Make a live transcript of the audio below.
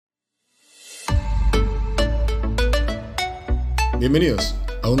Bienvenidos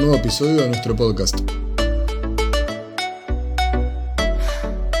a un nuevo episodio de nuestro podcast.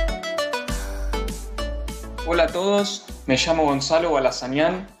 Hola a todos, me llamo Gonzalo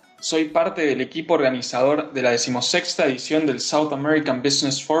Balazañán, soy parte del equipo organizador de la 16ª edición del South American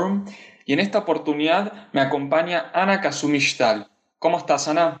Business Forum y en esta oportunidad me acompaña Anna Kazumi Stahl. ¿Cómo estás,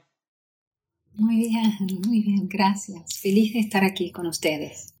 Ana? Muy bien, gracias. Feliz de estar aquí con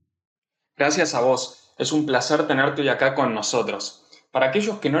ustedes. Gracias a vos, es un placer tenerte hoy acá con nosotros. Para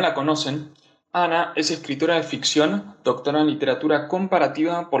aquellos que no la conocen, Ana es escritora de ficción, doctora en literatura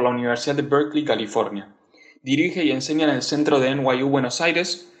comparativa por la Universidad de Berkeley, California. Dirige y enseña en el centro de NYU Buenos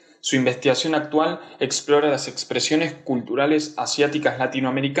Aires. Su investigación actual explora las expresiones culturales asiáticas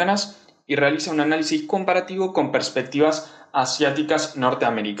latinoamericanas y realiza un análisis comparativo con perspectivas asiáticas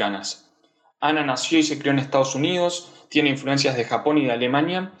norteamericanas. Ana nació y se crió en Estados Unidos, tiene influencias de Japón y de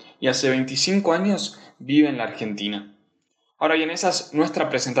Alemania y hace 25 años vive en la Argentina. Ahora bien, esa es nuestra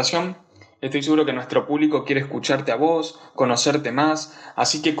presentación. Estoy seguro que nuestro público quiere escucharte a vos, conocerte más,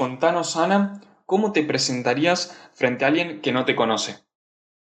 así que contanos, Ana, ¿cómo te presentarías frente a alguien que no te conoce?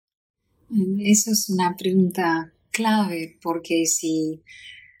 Eso es una pregunta clave porque si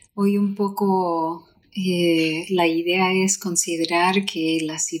hoy un poco la idea es considerar que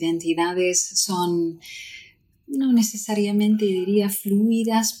las identidades son no necesariamente diría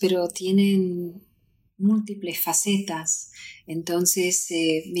fluidas, pero tienen múltiples facetas. Entonces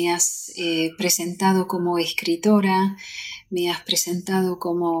me has presentado como escritora, me has presentado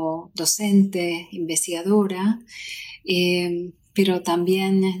como docente, investigadora, pero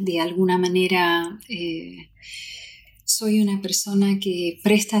también de alguna manera soy una persona que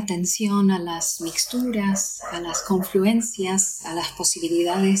presta atención a las mixturas, a las confluencias, a las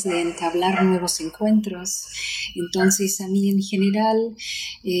posibilidades de entablar nuevos encuentros. Entonces, a mí en general,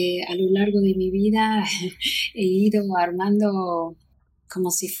 a lo largo de mi vida, he ido armando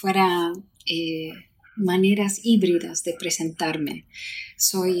como si fuera maneras híbridas de presentarme.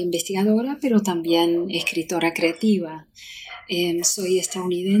 Soy investigadora, pero también escritora creativa. Soy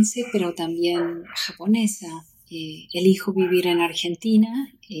estadounidense, pero también japonesa. Elijo vivir en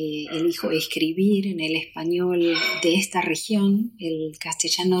Argentina, elijo escribir en el español de esta región, el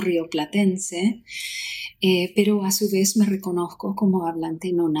castellano rioplatense, pero a su vez me reconozco como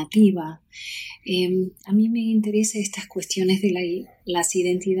hablante no nativa. A mí me interesan estas cuestiones de las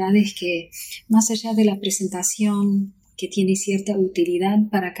identidades que, más allá de la presentación, que tiene cierta utilidad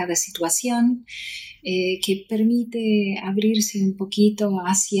para cada situación, que permite abrirse un poquito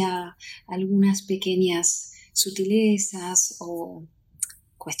hacia algunas pequeñas sutilezas o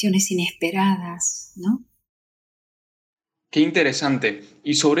cuestiones inesperadas, ¿no? Qué interesante.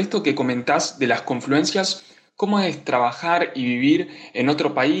 Y sobre esto que comentás de las confluencias, ¿cómo es trabajar y vivir en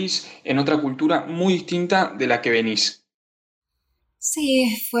otro país, en otra cultura muy distinta de la que venís? Sí,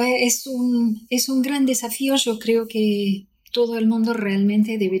 es un gran desafío. Yo creo que todo el mundo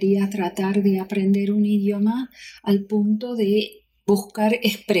realmente debería tratar de aprender un idioma al punto de buscar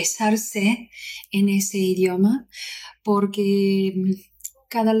expresarse en ese idioma, porque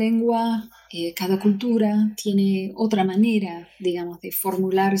cada lengua, cada cultura tiene otra manera, digamos, de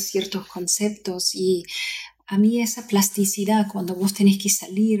formular ciertos conceptos y a mí esa plasticidad, cuando vos tenés que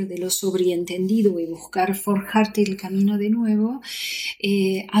salir de lo sobreentendido y buscar forjarte el camino de nuevo,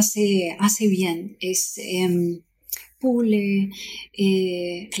 hace bien, pule,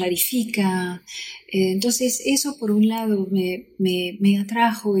 clarifica. Entonces eso por un lado me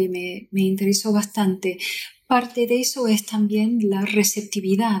atrajo y me interesó bastante. Parte de eso es también la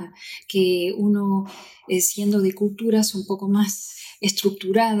receptividad, que uno, siendo de culturas un poco más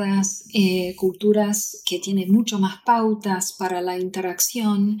estructuradas, culturas que tienen mucho más pautas para la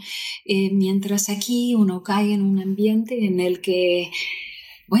interacción, mientras aquí uno cae en un ambiente en el que,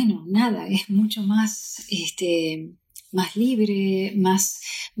 bueno, nada, es mucho más más libre, más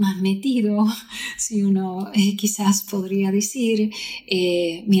metido, si uno quizás podría decir.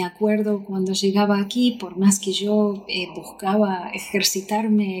 Me acuerdo cuando llegaba aquí, por más que yo buscaba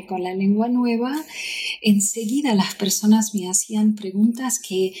ejercitarme con la lengua nueva, enseguida las personas me hacían preguntas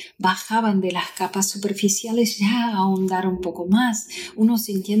que bajaban de las capas superficiales ya a ahondar un poco más, uno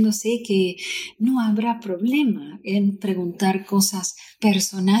sintiéndose que no habrá problema en preguntar cosas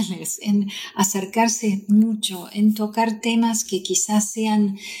personales, en acercarse mucho, en tocar temas que quizás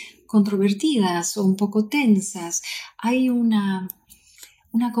sean controvertidas o un poco tensas. Hay una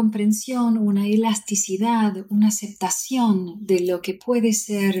comprensión, una elasticidad, una aceptación de lo que puede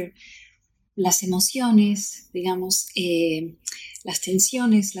ser las emociones, digamos, las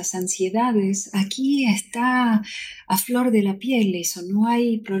tensiones, las ansiedades, aquí está a flor de la piel eso, no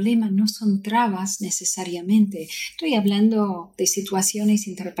hay problema, no son trabas necesariamente. Estoy hablando de situaciones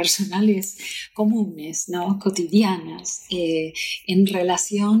interpersonales comunes, ¿no? Cotidianas, en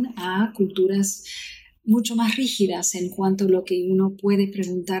relación a culturas mucho más rígidas en cuanto a lo que uno puede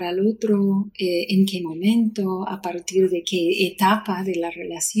preguntar al otro, en qué momento, a partir de qué etapa de la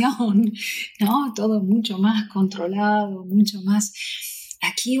relación, ¿no? Todo mucho más controlado, mucho más.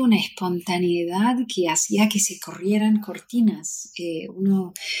 Aquí una espontaneidad que hacía que se corrieran cortinas.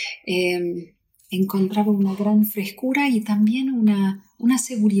 Uno encontraba una gran frescura y también una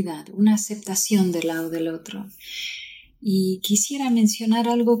seguridad, una aceptación del lado del otro. Y quisiera mencionar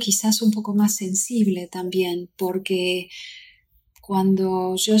algo quizás un poco más sensible también, porque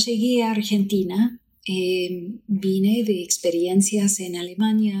cuando yo llegué a Argentina, vine de experiencias en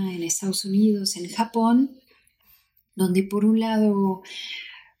Alemania, en Estados Unidos, en Japón, donde por un lado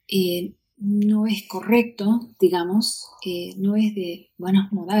no es correcto, digamos, no es de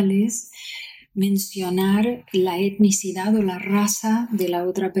buenos modales mencionar la etnicidad o la raza de la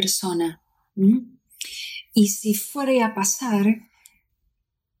otra persona. Y si fuera a pasar,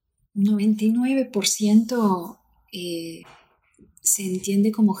 99% se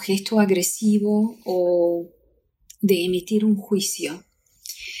entiende como gesto agresivo o de emitir un juicio.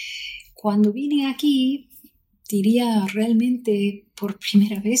 Cuando vine aquí, diría realmente por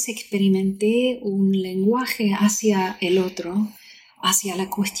primera vez experimenté un lenguaje hacia el otro, hacia la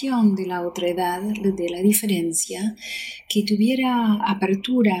cuestión de la otredad, de la diferencia, que tuviera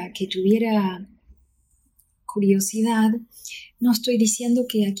apertura, que tuviera curiosidad. No estoy diciendo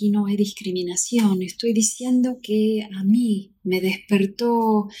que aquí no hay discriminación, estoy diciendo que a mí me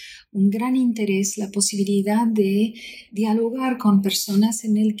despertó un gran interés la posibilidad de dialogar con personas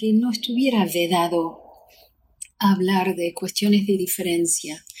en el que no estuviera vedado hablar de cuestiones de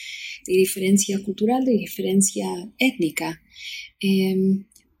diferencia cultural, de diferencia étnica,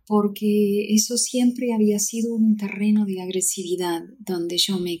 porque eso siempre había sido un terreno de agresividad donde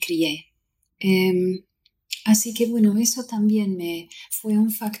yo me crié. Así que bueno, eso también fue un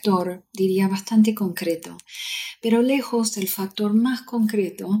factor, diría, bastante concreto. Pero lejos del factor más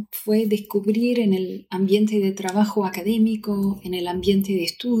concreto fue descubrir en el ambiente de trabajo académico, en el ambiente de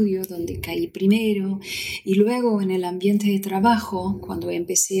estudio, donde caí primero, y luego en el ambiente de trabajo, cuando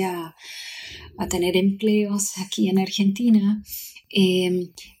empecé a tener empleos aquí en Argentina,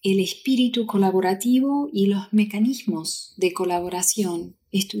 el espíritu colaborativo y los mecanismos de colaboración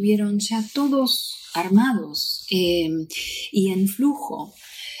estuvieron ya todos armados y en flujo,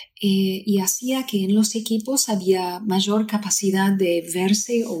 y hacía que en los equipos había mayor capacidad de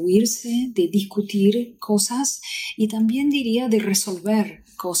verse, oírse, de discutir cosas y también diría de resolver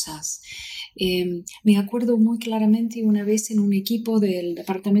cosas. Me acuerdo muy claramente una vez en un equipo del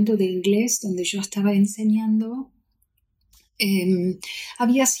departamento de inglés donde yo estaba enseñando,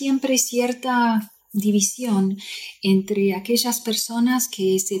 había siempre cierta división entre aquellas personas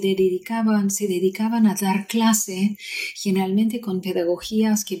que se dedicaban a dar clase, generalmente con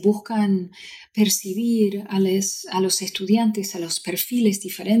pedagogías que buscan percibir a los estudiantes, a los perfiles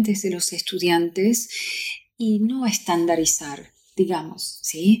diferentes de los estudiantes y no estandarizar, digamos,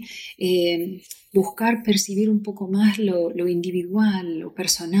 ¿sí? Buscar percibir un poco más lo individual, lo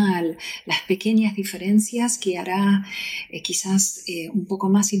personal, las pequeñas diferencias que hará quizás un poco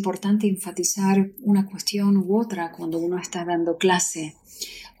más importante enfatizar una cuestión u otra cuando uno está dando clase,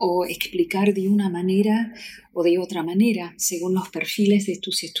 o explicar de una manera o de otra manera según los perfiles de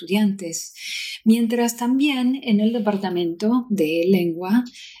tus estudiantes. Mientras también en el departamento de lengua,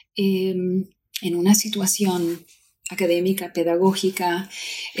 en una situación académica, pedagógica,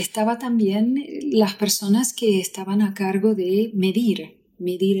 estaba también las personas que estaban a cargo de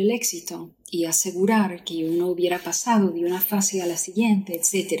medir el éxito y asegurar que uno hubiera pasado de una fase a la siguiente,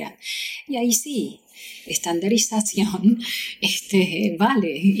 etc. Y ahí sí, estandarización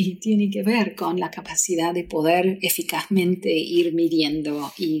vale y tiene que ver con la capacidad de poder eficazmente ir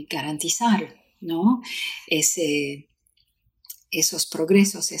midiendo y garantizar, ¿no? Esos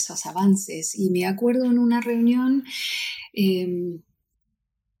progresos, esos avances. Y me acuerdo en una reunión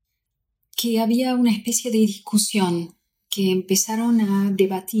que había una especie de discusión, que empezaron a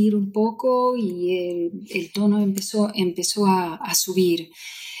debatir un poco y el tono empezó a subir,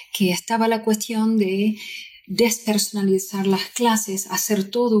 que estaba la cuestión de despersonalizar las clases, hacer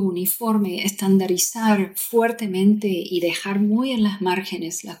todo uniforme, estandarizar fuertemente y dejar muy en las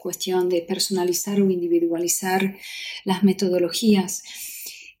márgenes la cuestión de personalizar o individualizar las metodologías.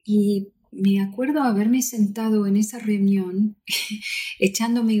 Y me acuerdo haberme sentado en esa reunión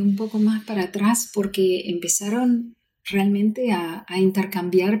echándome un poco más para atrás porque empezaron realmente a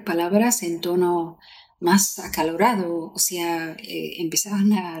intercambiar palabras en tono más acalorado, o sea,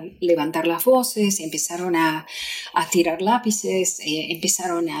 empezaron a levantar las voces, empezaron a tirar lápices,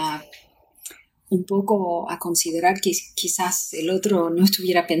 empezaron a un poco a considerar que quizás el otro no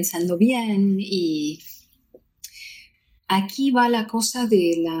estuviera pensando bien, y aquí va la cosa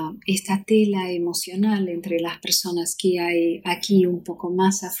de esta tela emocional entre las personas que hay aquí un poco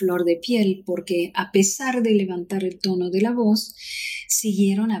más a flor de piel, porque a pesar de levantar el tono de la voz,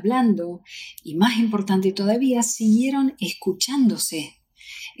 siguieron hablando y, más importante todavía, siguieron escuchándose.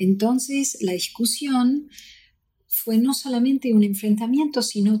 Entonces la discusión fue no solamente un enfrentamiento,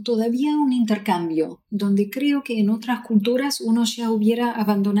 sino todavía un intercambio, donde creo que en otras culturas uno ya hubiera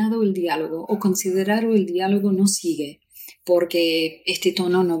abandonado el diálogo o considerado el diálogo no sigue, porque este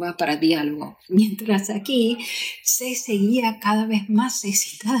tono no va para diálogo. Mientras aquí se seguía cada vez más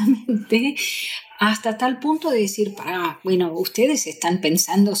excitadamente hasta tal punto de decir, bueno, ustedes están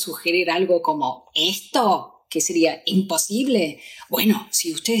pensando sugerir algo como esto, que sería imposible. Bueno,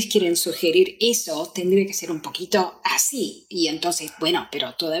 si ustedes quieren sugerir eso, tendría que ser un poquito así. Y entonces, bueno,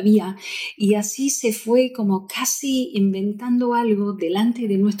 pero todavía. Y así se fue como casi inventando algo delante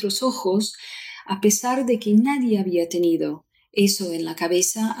de nuestros ojos, a pesar de que nadie había tenido eso en la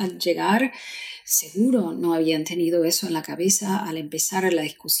cabeza al llegar. Seguro no habían tenido eso en la cabeza al empezar la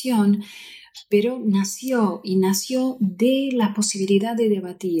discusión, pero nació de la posibilidad de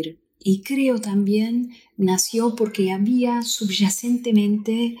debatir. Y creo también nació porque había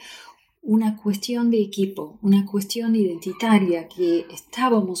subyacentemente una cuestión de equipo, una cuestión identitaria, que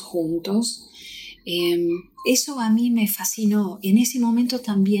estábamos juntos. Eso a mí me fascinó. En ese momento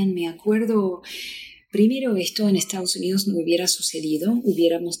también me acuerdo, primero, esto en Estados Unidos no hubiera sucedido,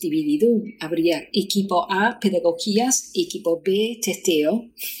 hubiéramos dividido, habría equipo A, pedagogías, equipo B,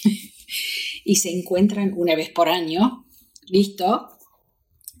 testeo, y se encuentran una vez por año, listo.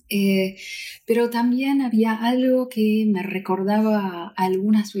 Pero también había algo que me recordaba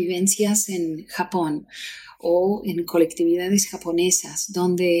algunas vivencias en Japón o en colectividades japonesas,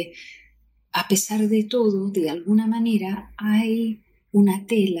 donde a pesar de todo, de alguna manera, hay una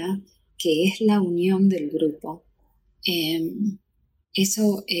tela que es la unión del grupo.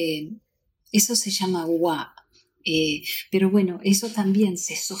 Eso se llama wa. Pero bueno, eso también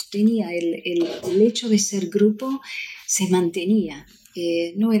se sostenía, el hecho de ser grupo se mantenía.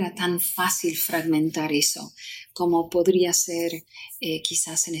 No era tan fácil fragmentar eso como podría ser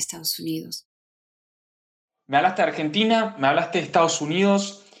quizás en Estados Unidos. Me hablaste de Argentina, me hablaste de Estados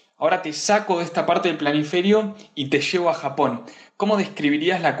Unidos, ahora te saco de esta parte del planiferio y te llevo a Japón. ¿Cómo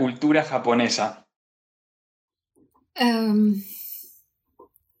describirías la cultura japonesa?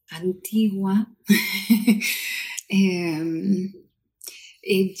 Antigua,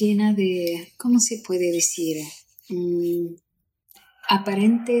 llena de, ¿cómo se puede decir?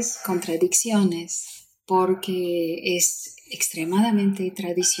 Aparentes contradicciones, porque es extremadamente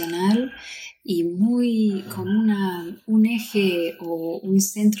tradicional y muy con un eje o un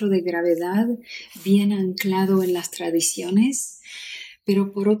centro de gravedad bien anclado en las tradiciones,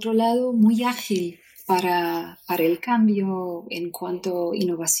 pero por otro lado muy ágil para el cambio en cuanto a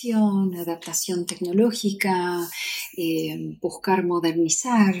innovación, adaptación tecnológica, buscar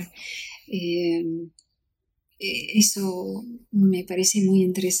modernizar. Eso me parece muy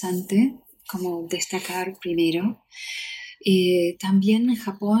interesante, como destacar primero. También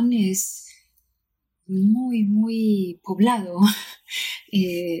Japón es muy, muy poblado.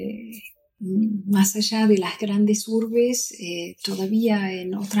 Más allá de las grandes urbes, todavía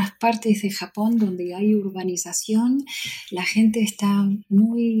en otras partes de Japón donde hay urbanización, la gente está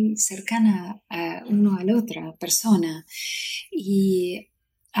muy cercana a uno a la otra persona. Y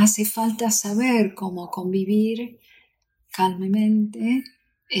hace falta saber cómo convivir calmamente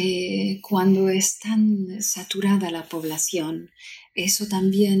cuando es tan saturada la población. Eso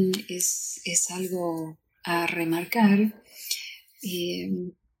también es algo a remarcar.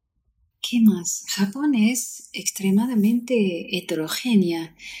 ¿Qué más? Japón es extremadamente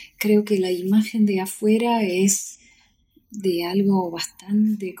heterogénea. Creo que la imagen de afuera es de algo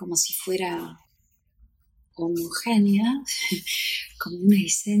bastante como si fuera homogénea, como una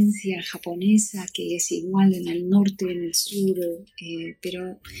esencia japonesa que es igual en el norte, en el sur,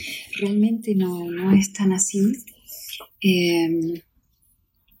 pero realmente no es tan así.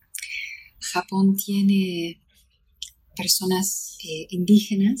 Japón tiene personas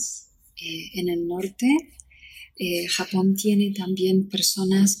indígenas en el norte. Japón tiene también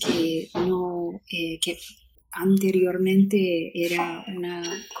personas que anteriormente era una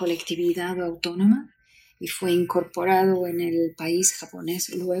colectividad autónoma y fue incorporado en el país japonés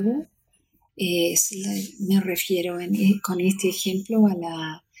luego. Me refiero con este ejemplo a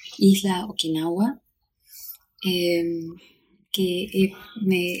la isla Okinawa, que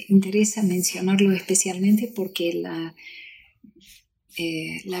me interesa mencionarlo especialmente porque la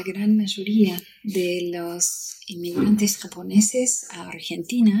gran mayoría de los inmigrantes japoneses a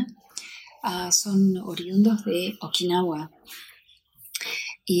Argentina son oriundos de Okinawa.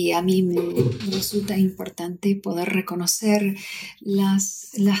 Y a mí me resulta importante poder reconocer las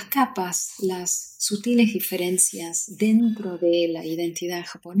capas, las sutiles diferencias dentro de la identidad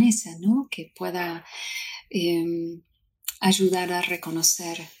japonesa, ¿no? Que pueda ayudar a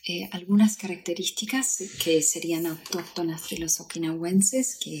reconocer algunas características que serían autóctonas de los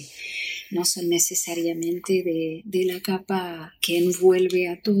okinawenses, que no son necesariamente de la capa que envuelve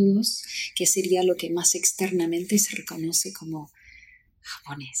a todos, que sería lo que más externamente se reconoce como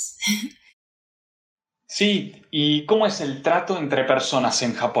japonés. Sí, ¿y cómo es el trato entre personas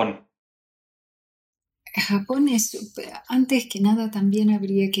en Japón? Japón antes que nada también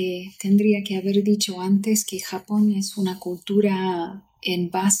tendría que haber dicho antes que Japón es una cultura en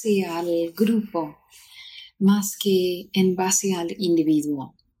base al grupo, más que en base al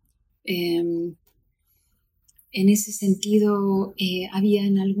individuo. En ese sentido, había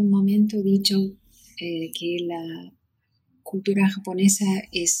en algún momento dicho que la cultura japonesa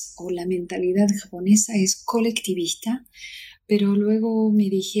o la mentalidad japonesa es colectivista, pero luego me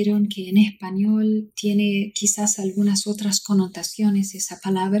dijeron que en español tiene quizás algunas otras connotaciones esa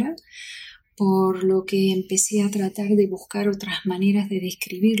palabra, por lo que empecé a tratar de buscar otras maneras de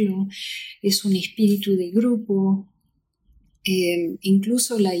describirlo. Es un espíritu de grupo.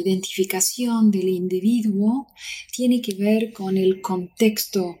 Incluso la identificación del individuo tiene que ver con el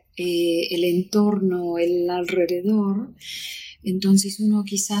contexto, el entorno, el alrededor. Entonces uno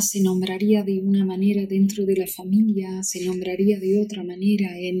quizás se nombraría de una manera dentro de la familia, se nombraría de otra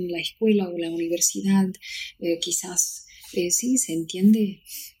manera en la escuela o la universidad, quizás, sí, ¿se entiende?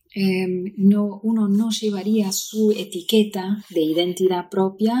 Uno no llevaría su etiqueta de identidad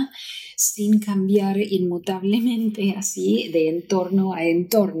propia sin cambiar inmutablemente así de entorno a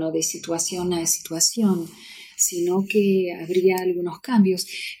entorno, de situación a situación, sino que habría algunos cambios.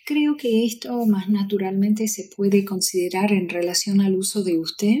 Creo que esto más naturalmente se puede considerar en relación al uso de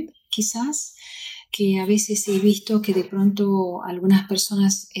usted, quizás, que a veces he visto que de pronto algunas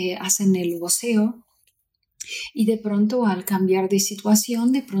personas hacen el voceo y de pronto al cambiar de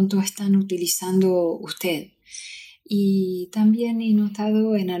situación, de pronto están utilizando usted. Y también he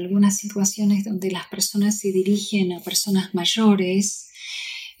notado en algunas situaciones donde las personas se dirigen a personas mayores,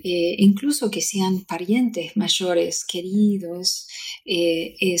 incluso que sean parientes mayores, queridos,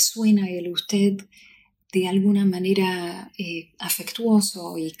 suena el usted de alguna manera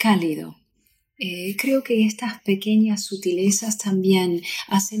afectuoso y cálido. Creo que estas pequeñas sutilezas también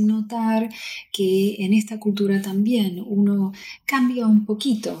hacen notar que en esta cultura también uno cambia un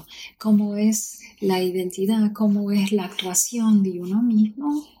poquito cómo es la identidad, cómo es la actuación de uno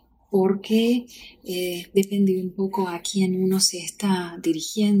mismo, porque depende un poco a quién uno se está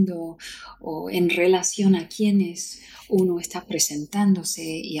dirigiendo o en relación a quienes uno está presentándose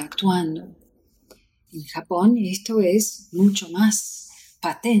y actuando. En Japón esto es mucho más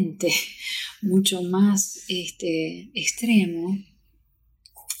patente, mucho más extremo.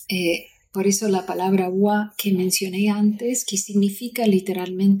 Por eso la palabra wa que mencioné antes, que significa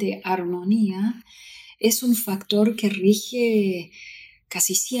literalmente armonía, es un factor que rige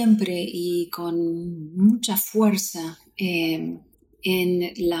casi siempre y con mucha fuerza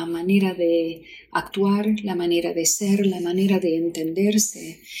en la manera de actuar, la manera de ser, la manera de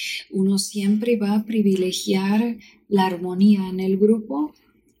entenderse. Uno siempre va a privilegiar la armonía en el grupo,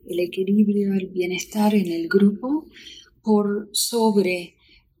 el equilibrio, el bienestar en el grupo, por sobre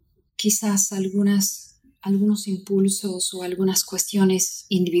quizás algunos impulsos o algunas cuestiones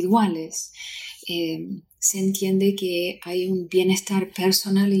individuales. Se entiende que hay un bienestar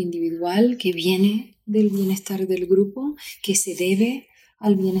personal e individual que viene del bienestar del grupo, que se debe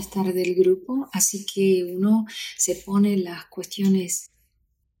al bienestar del grupo, así que uno se pone las cuestiones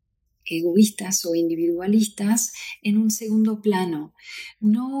egoístas o individualistas en un segundo plano,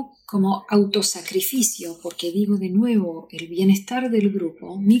 no como autosacrificio, porque digo de nuevo, el bienestar del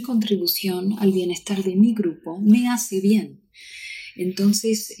grupo, mi contribución al bienestar de mi grupo me hace bien.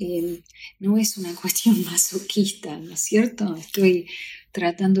 Entonces, no es una cuestión masoquista, ¿no es cierto? Estoy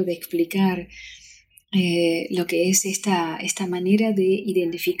tratando de explicar lo que es esta manera de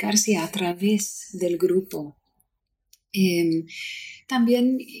identificarse a través del grupo.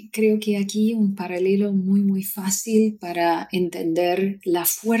 También creo que aquí un paralelo muy, muy fácil para entender la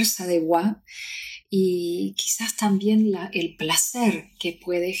fuerza de wa y quizás también el placer que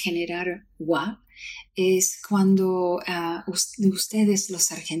puede generar wa es cuando ustedes,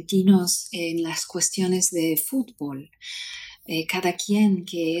 los argentinos, en las cuestiones de fútbol, cada quien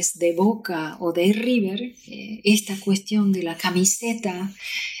que es de Boca o de River, esta cuestión de la camiseta,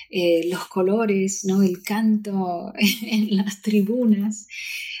 los colores, ¿no? El canto en las tribunas,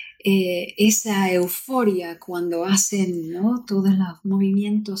 esa euforia cuando hacen, ¿no? Todos los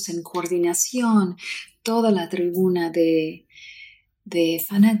movimientos en coordinación, toda la tribuna de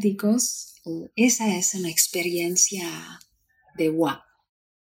fanáticos, esa es una experiencia de wa.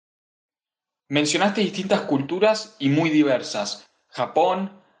 Mencionaste distintas culturas y muy diversas.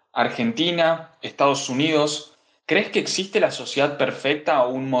 Japón, Argentina, Estados Unidos. ¿Crees que existe la sociedad perfecta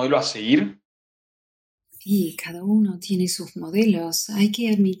o un modelo a seguir? Y cada uno tiene sus modelos. Hay que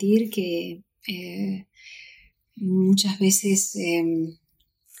admitir que muchas veces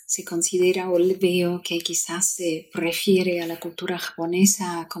se considera o veo que quizás se refiere a la cultura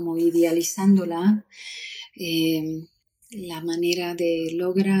japonesa como idealizándola, la manera de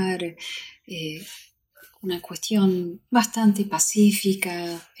lograr una cuestión bastante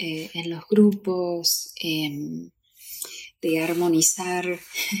pacífica en los grupos, de armonizar,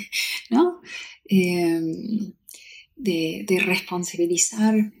 ¿no? De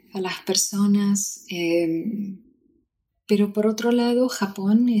responsabilizar a las personas. Pero por otro lado,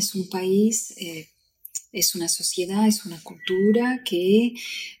 Japón es un país, es una sociedad, es una cultura que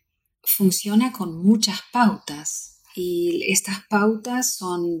funciona con muchas pautas. Y estas pautas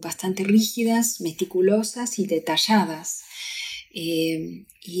son bastante rígidas, meticulosas y detalladas. Y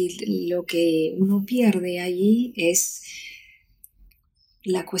lo que uno pierde allí es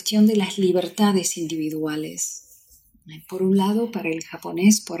la cuestión de las libertades individuales. Por un lado, para el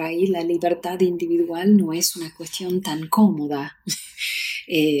japonés, por ahí la libertad individual no es una cuestión tan cómoda.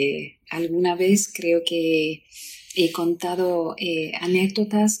 Alguna vez creo que he contado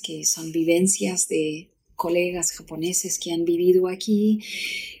anécdotas que son vivencias de colegas japoneses que han vivido aquí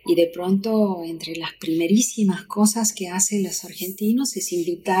y de pronto entre las primerísimas cosas que hacen los argentinos es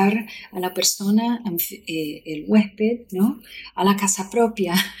invitar a la persona, el huésped, ¿no? A la casa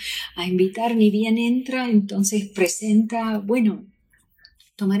propia, a invitar, ni bien entra, entonces presenta, bueno,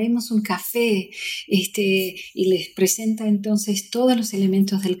 tomaremos un café, y les presenta entonces todos los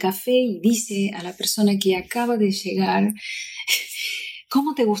elementos del café y dice a la persona que acaba de llegar,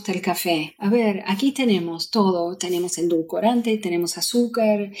 ¿cómo te gusta el café? A ver, aquí tenemos todo, tenemos endulcorante, tenemos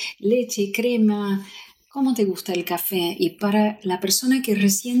azúcar, leche, crema. ¿Cómo te gusta el café? Y para la persona que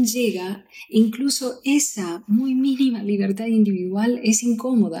recién llega, incluso esa muy mínima libertad individual es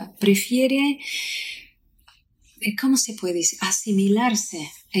incómoda. Prefiere, ¿cómo se puede decir? Asimilarse,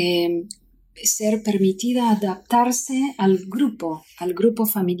 ser permitida adaptarse al grupo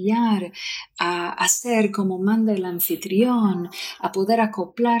familiar, a hacer como manda el anfitrión, a poder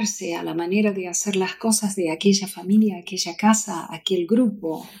acoplarse a la manera de hacer las cosas de aquella familia, aquella casa, aquel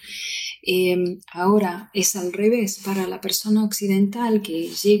grupo. Ahora es al revés, para la persona occidental que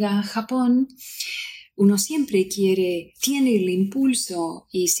llega a Japón, uno siempre tiene el impulso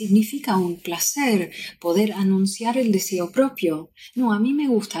y significa un placer poder anunciar el deseo propio. No, a mí me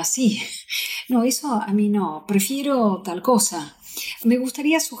gusta así. No, eso a mí no. Prefiero tal cosa. Me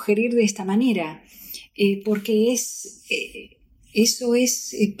gustaría sugerir de esta manera, porque eso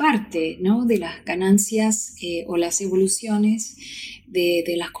es parte, ¿no? De las ganancias o las evoluciones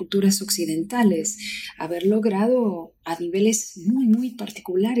de las culturas occidentales, haber logrado a niveles muy, muy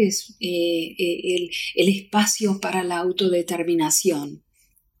particulares el espacio para la autodeterminación.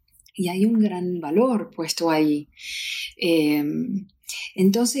 Y hay un gran valor puesto ahí.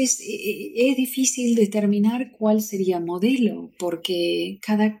 Entonces, es difícil determinar cuál sería modelo, porque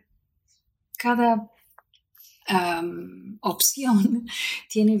cada opción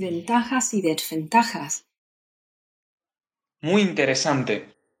tiene ventajas y desventajas. Muy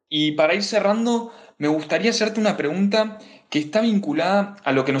interesante. Y para ir cerrando, me gustaría hacerte una pregunta que está vinculada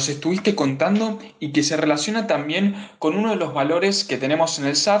a lo que nos estuviste contando y que se relaciona también con uno de los valores que tenemos en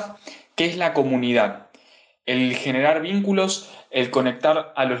el SAF, que es la comunidad. El generar vínculos, el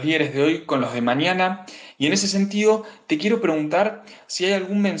conectar a los líderes de hoy con los de mañana. Y en ese sentido, te quiero preguntar si hay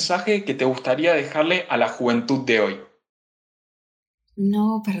algún mensaje que te gustaría dejarle a la juventud de hoy.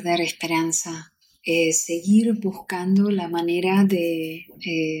 No perder esperanza, seguir buscando la manera de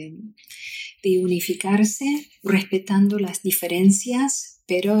unificarse, respetando las diferencias,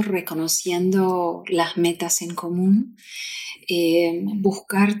 pero reconociendo las metas en común.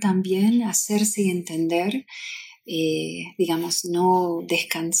 Buscar también hacerse entender, no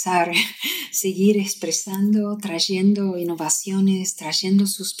descansar, seguir expresando, trayendo innovaciones, trayendo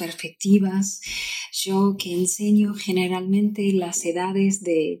sus perspectivas. Yo que enseño generalmente las edades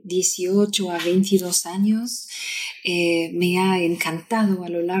de 18 a 22 años, me ha encantado a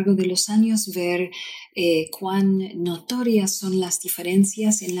lo largo de los años ver cuán notorias son las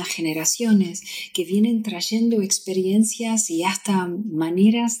diferencias en las generaciones que vienen trayendo experiencias y hasta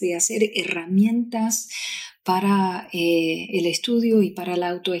maneras de hacer herramientas para el estudio y para la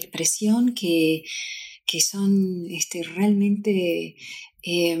autoexpresión que son realmente,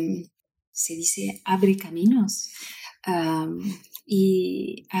 se dice, abre caminos.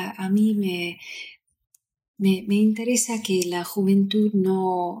 Y a mí me interesa que la juventud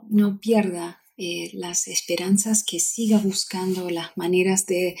no pierda las esperanzas, que siga buscando las maneras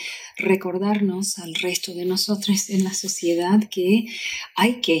de recordarnos al resto de nosotros en la sociedad que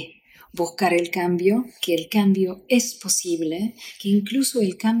hay que buscar el cambio, que el cambio es posible, que incluso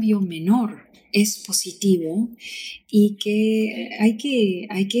el cambio menor es positivo y que hay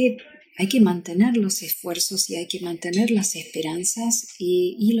que mantener los esfuerzos y hay que mantener las esperanzas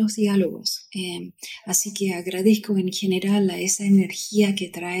y los diálogos. Así que agradezco en general a esa energía que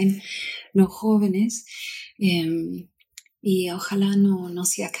traen los jóvenes y ojalá no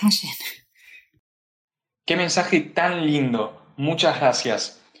se acallen. ¡Qué mensaje tan lindo! Muchas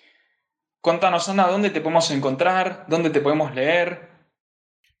gracias. Contanos, Ana, ¿dónde te podemos encontrar? ¿Dónde te podemos leer?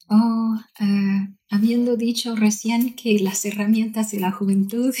 Habiendo dicho recién que las herramientas de la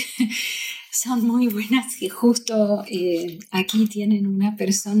juventud son muy buenas y justo aquí tienen una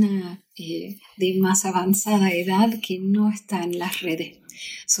persona de más avanzada edad que no está en las redes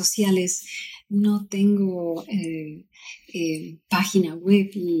sociales. No tengo página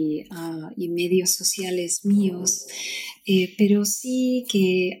web y medios sociales míos, pero sí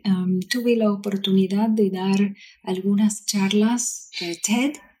que tuve la oportunidad de dar algunas charlas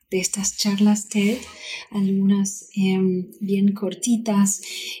TED, de estas charlas TED, algunas bien cortitas,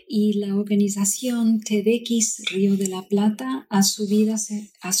 y la organización TEDx Río de la Plata ha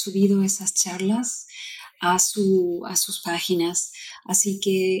subido esas charlas a sus páginas. Así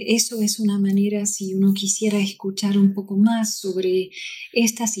que eso es una manera, si uno quisiera escuchar un poco más sobre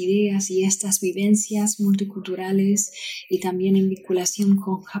estas ideas y estas vivencias multiculturales y también en vinculación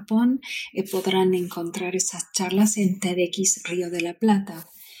con Japón, podrán encontrar esas charlas en TEDx Río de la Plata.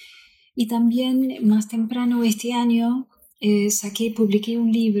 Y también más temprano este año publiqué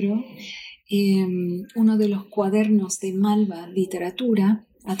un libro, uno de los cuadernos de Malva Literatura,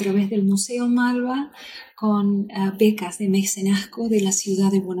 a través del Museo Malva, con becas de mecenazgo de la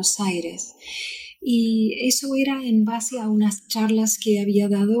ciudad de Buenos Aires. Y eso era en base a unas charlas que había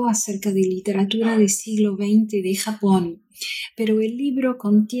dado acerca de literatura del siglo XX de Japón. Pero el libro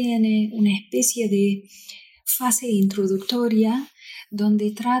contiene una especie de fase introductoria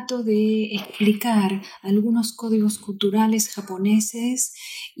donde trato de explicar algunos códigos culturales japoneses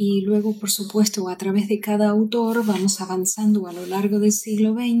y luego, por supuesto, a través de cada autor vamos avanzando a lo largo del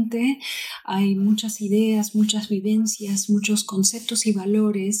siglo XX. Hay muchas ideas, muchas vivencias, muchos conceptos y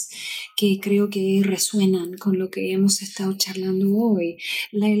valores que creo que resuenan con lo que hemos estado charlando hoy.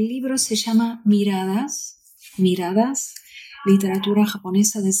 El libro se llama Miradas, literatura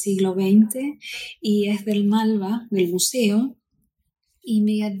japonesa del siglo XX, y es del Malva, del museo. Y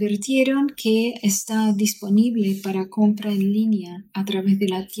me advirtieron que está disponible para compra en línea a través de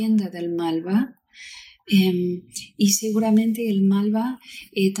la tienda del Malva. Y seguramente el Malva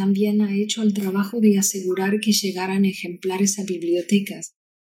también ha hecho el trabajo de asegurar que llegaran ejemplares a bibliotecas.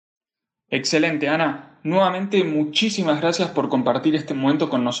 Excelente, Ana. Nuevamente, muchísimas gracias por compartir este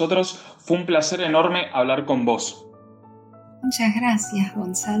momento con nosotros. Fue un placer enorme hablar con vos. Muchas gracias,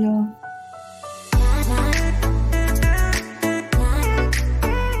 Gonzalo.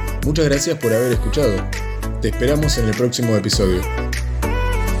 Muchas gracias por haber escuchado. Te esperamos en el próximo episodio.